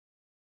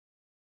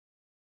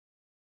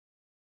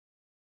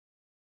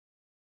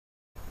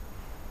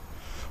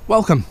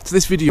Welcome to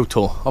this video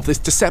tour of this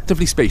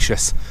deceptively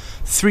spacious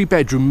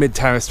 3-bedroom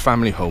mid-terraced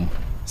family home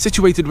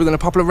situated within a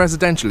popular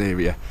residential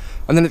area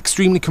and an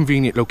extremely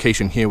convenient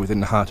location here within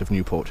the heart of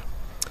Newport.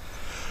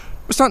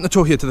 We're starting the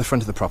tour here to the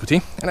front of the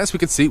property, and as we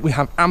can see we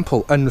have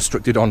ample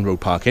unrestricted on-road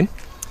parking.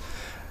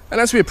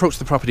 And as we approach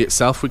the property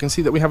itself, we can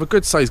see that we have a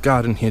good sized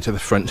garden here to the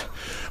front,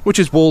 which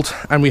is walled,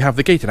 and we have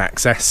the gated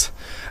access.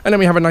 And then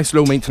we have a nice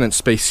low maintenance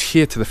space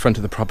here to the front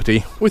of the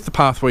property with the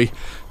pathway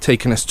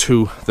taking us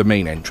to the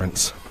main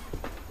entrance.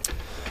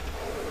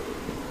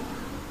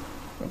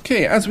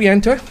 Okay, as we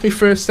enter, we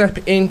first step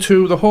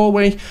into the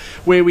hallway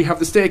where we have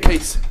the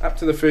staircase up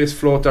to the first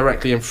floor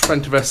directly in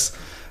front of us.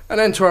 And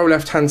then to our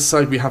left hand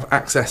side we have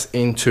access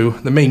into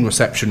the main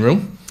reception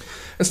room.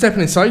 And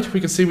stepping inside, we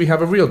can see we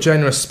have a real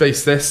generous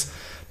space this.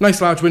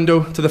 Nice large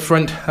window to the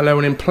front,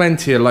 allowing in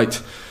plenty of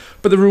light,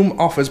 but the room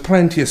offers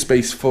plenty of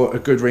space for a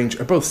good range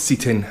of both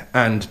seating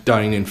and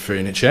dining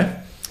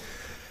furniture.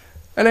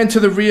 And then to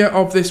the rear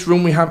of this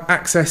room we have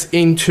access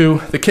into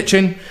the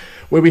kitchen,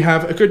 where we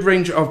have a good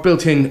range of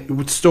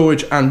built-in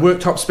storage and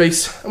worktop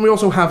space, and we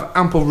also have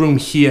ample room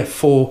here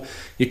for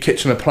your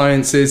kitchen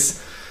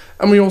appliances,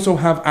 and we also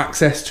have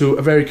access to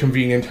a very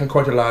convenient and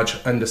quite a large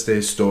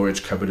understairs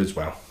storage cupboard as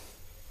well.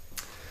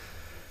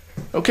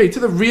 Okay, to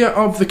the rear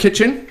of the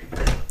kitchen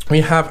we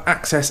have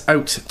access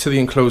out to the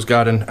enclosed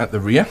garden at the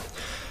rear,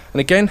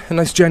 and again a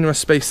nice generous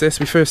space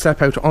this. We first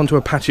step out onto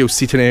a patio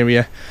seating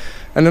area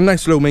and a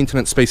nice low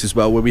maintenance space as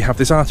well, where we have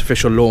this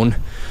artificial lawn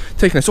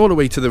taking us all the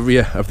way to the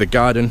rear of the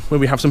garden, where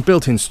we have some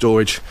built-in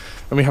storage,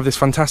 and we have this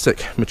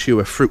fantastic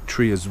mature fruit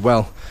tree as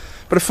well,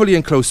 but a fully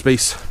enclosed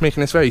space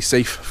making this very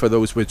safe for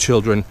those with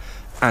children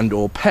and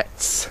or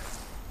pets.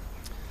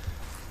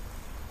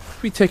 If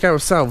we take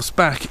ourselves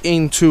back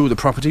into the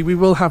property, we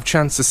will have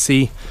chance to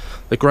see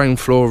the ground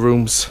floor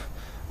rooms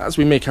as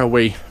we make our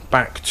way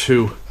back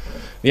to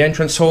the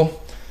entrance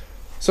hall.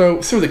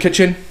 So through the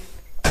kitchen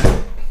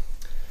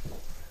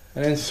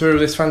and then through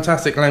this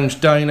fantastic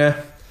lounge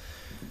diner,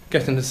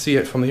 getting to see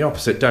it from the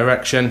opposite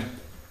direction.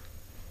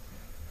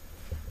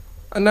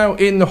 And now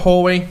in the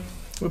hallway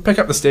we'll pick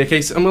up the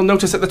staircase, and we'll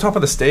notice at the top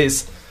of the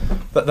stairs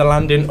that the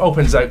landing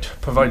opens out,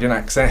 providing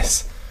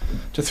access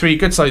to 3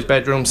 good sized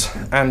bedrooms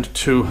and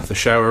to the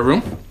shower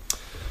room.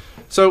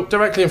 So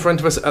directly in front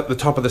of us at the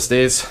top of the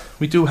stairs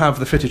we do have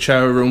the fitted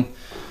shower room,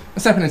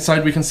 and stepping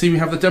inside we can see we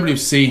have the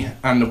WC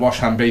and the wash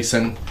hand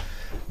basin,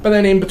 but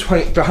then in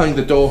between, behind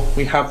the door,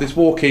 we have this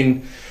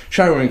walk-in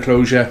shower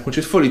enclosure which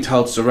is fully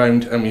tiled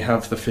surround, and we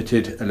have the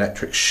fitted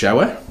electric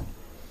shower.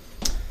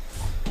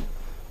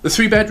 The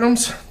 3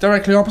 bedrooms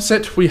directly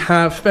opposite, we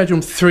have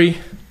bedroom 3,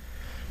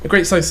 a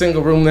great size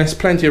single room this,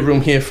 plenty of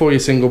room here for your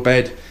single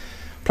bed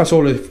plus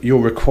all of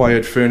your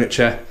required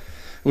furniture,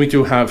 and we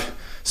do have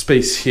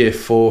space here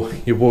for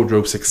your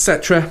wardrobes,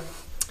 etc.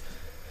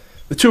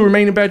 The 2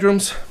 remaining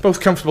bedrooms, both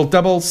comfortable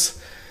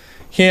doubles.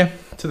 Here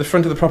to the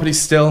front of the property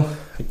still,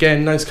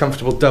 again nice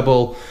comfortable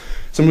double,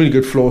 some really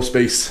good floor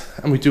space,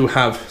 and we do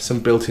have some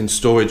built-in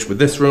storage with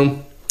this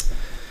room.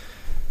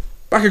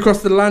 Back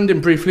across the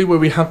landing briefly, where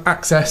we have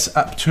access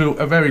up to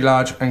a very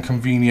large and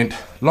convenient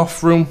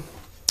loft room.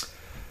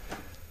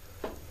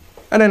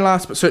 And then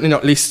last but certainly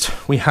not least,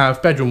 we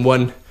have bedroom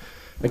 1,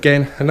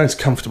 again a nice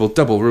comfortable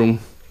double room.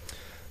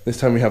 This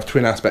time we have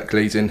twin aspect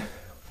glazing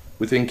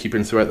with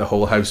innkeeping throughout the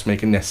whole house,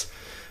 making this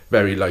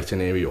very light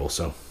and airy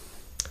also.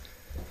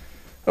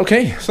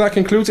 Okay, so that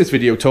concludes this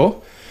video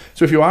tour.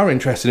 So if you are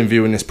interested in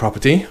viewing this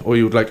property, or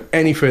you would like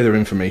any further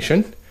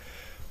information,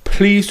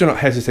 please do not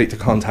hesitate to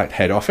contact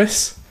head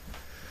office,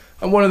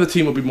 and one of the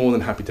team will be more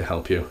than happy to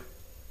help you.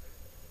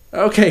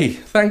 Okay,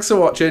 thanks for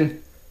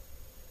watching.